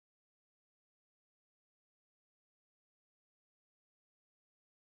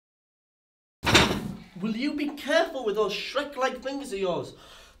Will you be careful with those Shrek-like fingers of yours?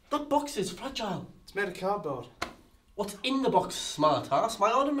 That box is fragile. It's made of cardboard. What's in the box, smart ass?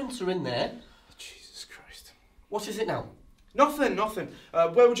 My ornaments are in there. Jesus Christ. What is it now? Nothing.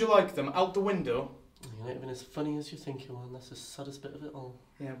 Where would you like them? Out the window? You're not even as funny as you think you are, and that's the saddest bit of it all.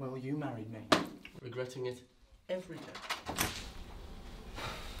 Yeah, well, you married me. Regretting it every day.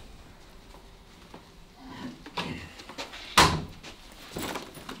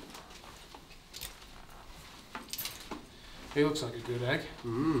 He looks like a good egg.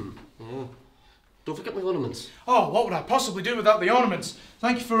 Yeah. Don't forget my ornaments. Oh, what would I possibly do without the ornaments?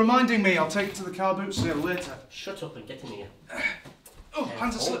 Thank you for reminding me. I'll take it to the car boot sale later. Shut up and get in here. Oh,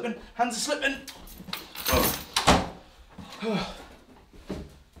 hands are slipping. Hands are slipping.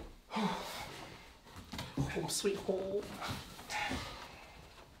 Home sweet home.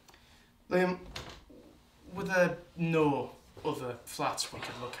 Liam, were there no other flats we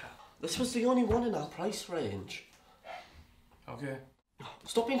could look at? This was the only one in our price range. Okay.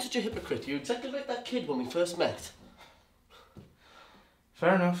 Stop being such a hypocrite. You're exactly like that kid when we first met.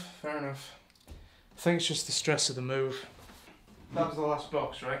 Fair enough. I think it's just the stress of the move. That was the last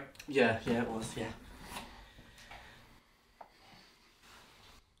box, right? Yeah, it was, yeah.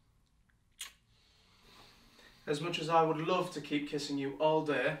 As much as I would love to keep kissing you all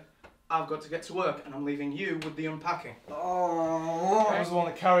day, I've got to get to work and I'm leaving you with the unpacking. Oh. I was the one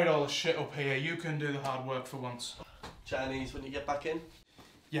that carried all the shit up here. You can do the hard work for once. Chinese when you get back in?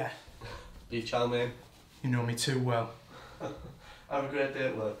 Yeah. Beef chow mein. You know me too well. Have a great day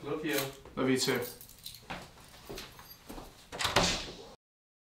at work. Love you. Love you too.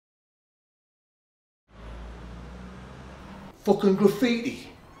 Fucking graffiti.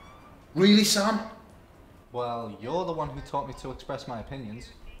 Really, Sam? Well, you're the one who taught me to express my opinions.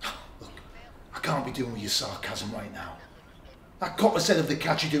 Look, I can't be doing with your sarcasm right now. That copper said if they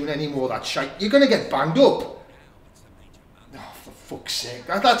catch you doing any more of that shite, you're gonna get banged up. Oh, for fuck's sake.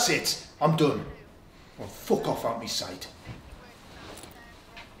 That's it. I'm done. Well, fuck off out my sight.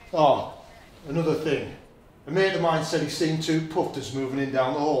 Oh, another thing. A mate of mine said he's seen two pufters moving in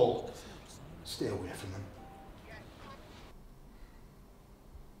down the hall. Stay away from them.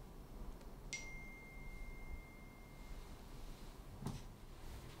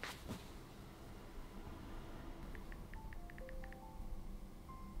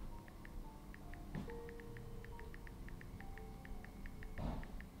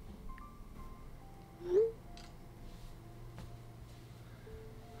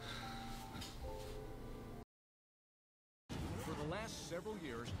 For the last several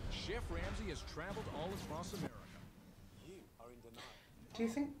years, Chef Ramsay has traveled all across America. You are in denial. Do you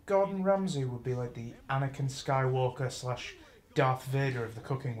think Gordon Ramsay would be like the Anakin Skywalker / Darth Vader of the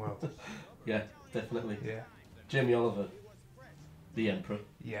cooking world? Yeah, definitely. Yeah. Jamie Oliver, the Emperor.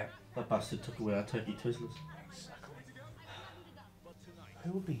 Yeah. That bastard took away our turkey twizzlers. Exactly.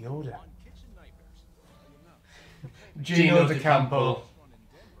 Who would be Yoda? Gino de Campo.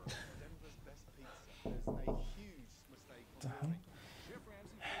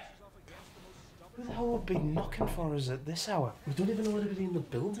 Who the hell would be knocking for us at this hour? We don't even know whether we're in the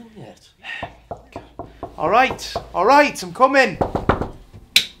building yet. All right, I'm coming.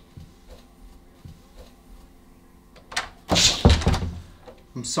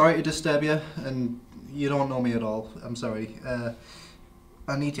 I'm sorry to disturb you, and you don't know me at all. I'm sorry.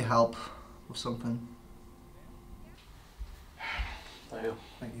 I need your help with something.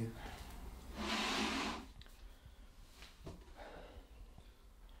 Thank you.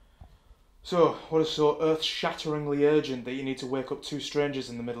 So, what is so earth-shatteringly urgent that you need to wake up two strangers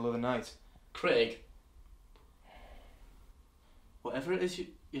in the middle of the night? Craig, whatever it is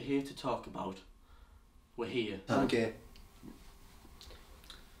you're here to talk about, we're here. Okay.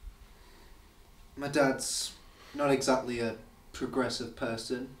 My dad's not exactly a progressive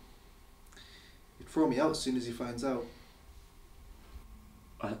person. He'd throw me out as soon as he finds out.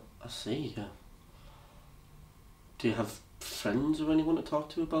 I see, yeah. Do you have friends or anyone to talk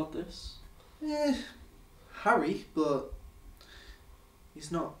to about this? Harry, but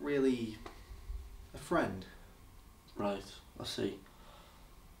he's not really a friend. Right, I see.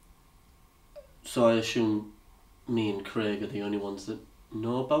 So I assume me and Craig are the only ones that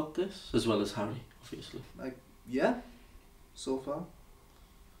know about this, as well as Harry, obviously. Yeah, so far.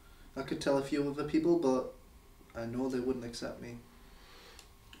 I could tell a few other people, but I know they wouldn't accept me.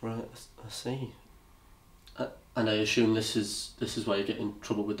 Right, I see. And I assume this is why you get in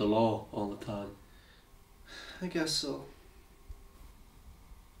trouble with the law all the time. I guess so.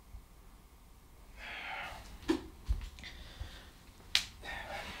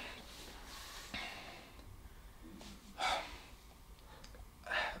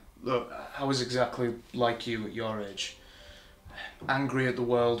 Look, I was exactly like you at your age. Angry at the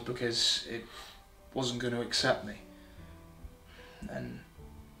world because it wasn't going to accept me. And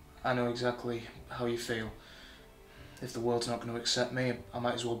I know exactly how you feel. If the world's not going to accept me, I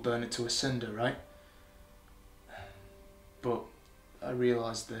might as well burn it to a cinder, right? But I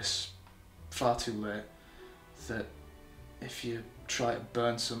realised this far too late, that if you try to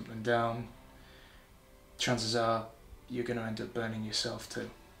burn something down, chances are you're going to end up burning yourself too.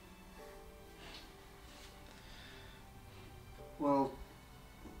 Well,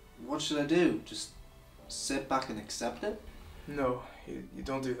 what should I do? Just sit back and accept it? No, you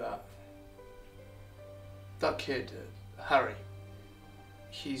don't do that. That kid, Harry,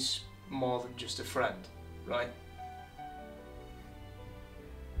 he's more than just a friend, right?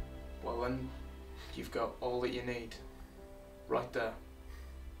 Well then, you've got all that you need, right there.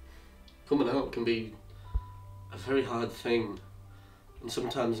 Coming out can be a very hard thing, and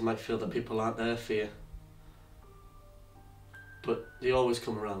sometimes you might feel that people aren't there for you. But they always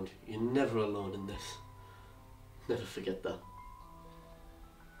come around. You're never alone in this. Never forget that.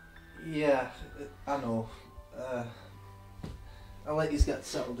 Yeah, I know. I'll let you get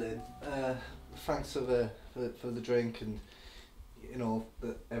settled in. Thanks for the drink and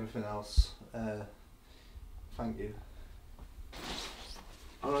everything else. Thank you.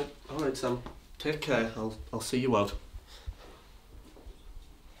 All right, Sam. Take care. I'll see you out.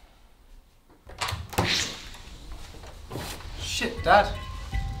 Shit, Dad.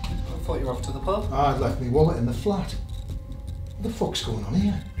 I thought you were off to the pub. I'd left my wallet in the flat. What the fuck's going on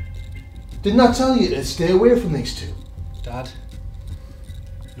here? Didn't I tell you to stay away from these two? Dad?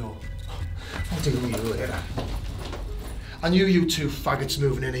 No. I'll deal with you later. I knew you two faggots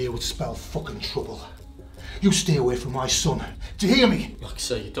moving in here would spell fucking trouble. You stay away from my son. Do you hear me? Like I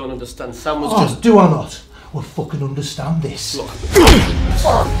say, you don't understand. Sam was Oh, just... do I not? Well, fucking understand this. Look.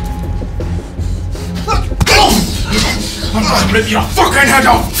 I'm gonna rip your fucking head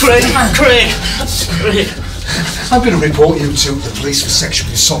off! Craig! I'm gonna report you two to the police for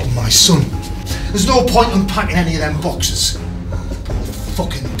sexually assaulting my son. There's no point unpacking any of them boxes. I'm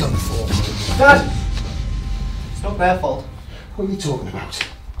fucking done for. Dad! It's not their fault. What are you talking about?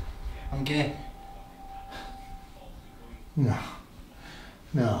 I'm gay. No.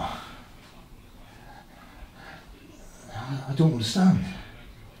 I don't understand.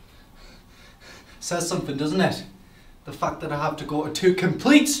 Says something, doesn't it? The fact that I have to go to two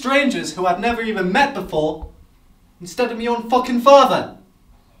complete strangers who I've never even met before instead of my own fucking father.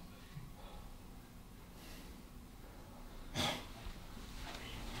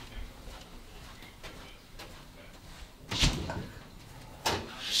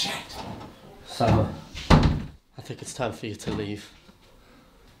 Shit. Sam, I think it's time for you to leave.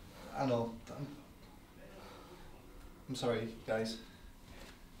 I know. I'm sorry, guys.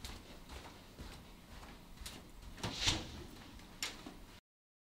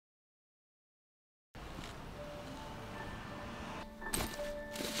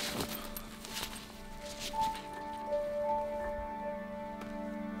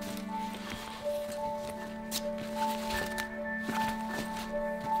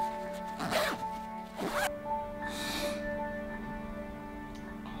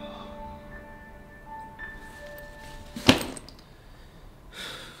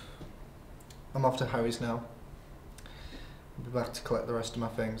 I'm off to Harry's now. I'll be back to collect the rest of my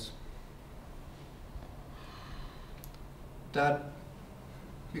things. Dad,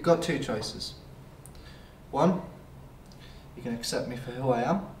 you've got two choices. One, you can accept me for who I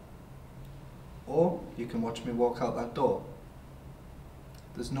am, or you can watch me walk out that door.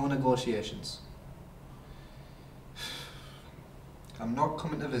 There's no negotiations. I'm not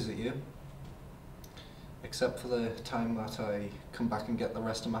coming to visit you, except for the time that I come back and get the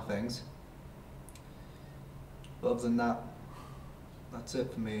rest of my things. But other than that, that's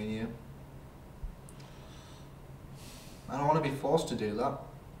it for me and you. I don't want to be forced to do that.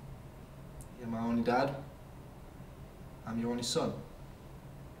 You're my only dad. I'm your only son.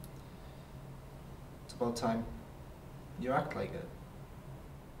 It's about time you act like it.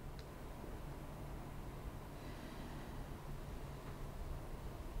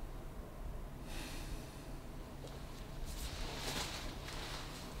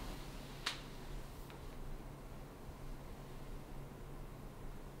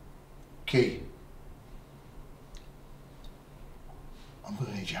 Key. I'm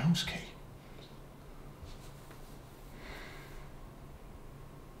going to need your house key.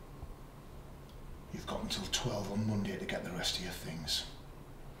 You've got until 12 on Monday to get the rest of your things.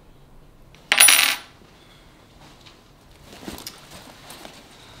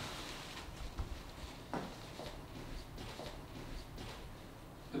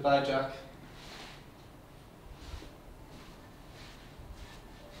 Goodbye, Jack.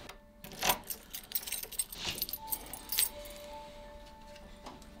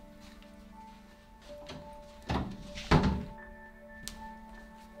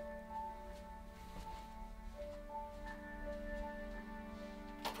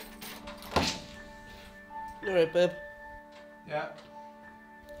 alright, babe? Yeah.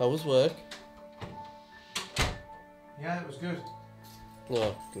 How was work? Yeah, it was good.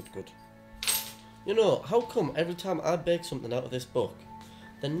 Oh, good. You know, how come every time I bake something out of this book,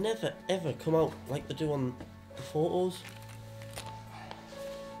 they never ever come out like they do on the photos?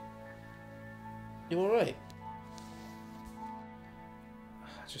 You alright?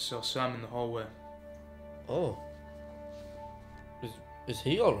 I just saw Sam in the hallway. Oh. Is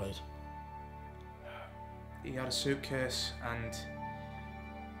he alright? He had a suitcase and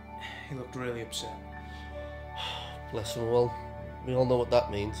he looked really upset. Bless him, well, we all know what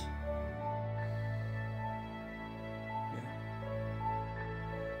that means.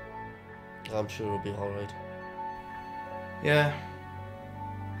 Yeah. I'm sure he'll be alright. Yeah,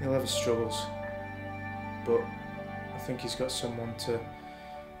 he'll have his struggles, but I think he's got someone to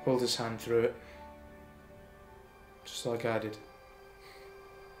hold his hand through it, just like I did.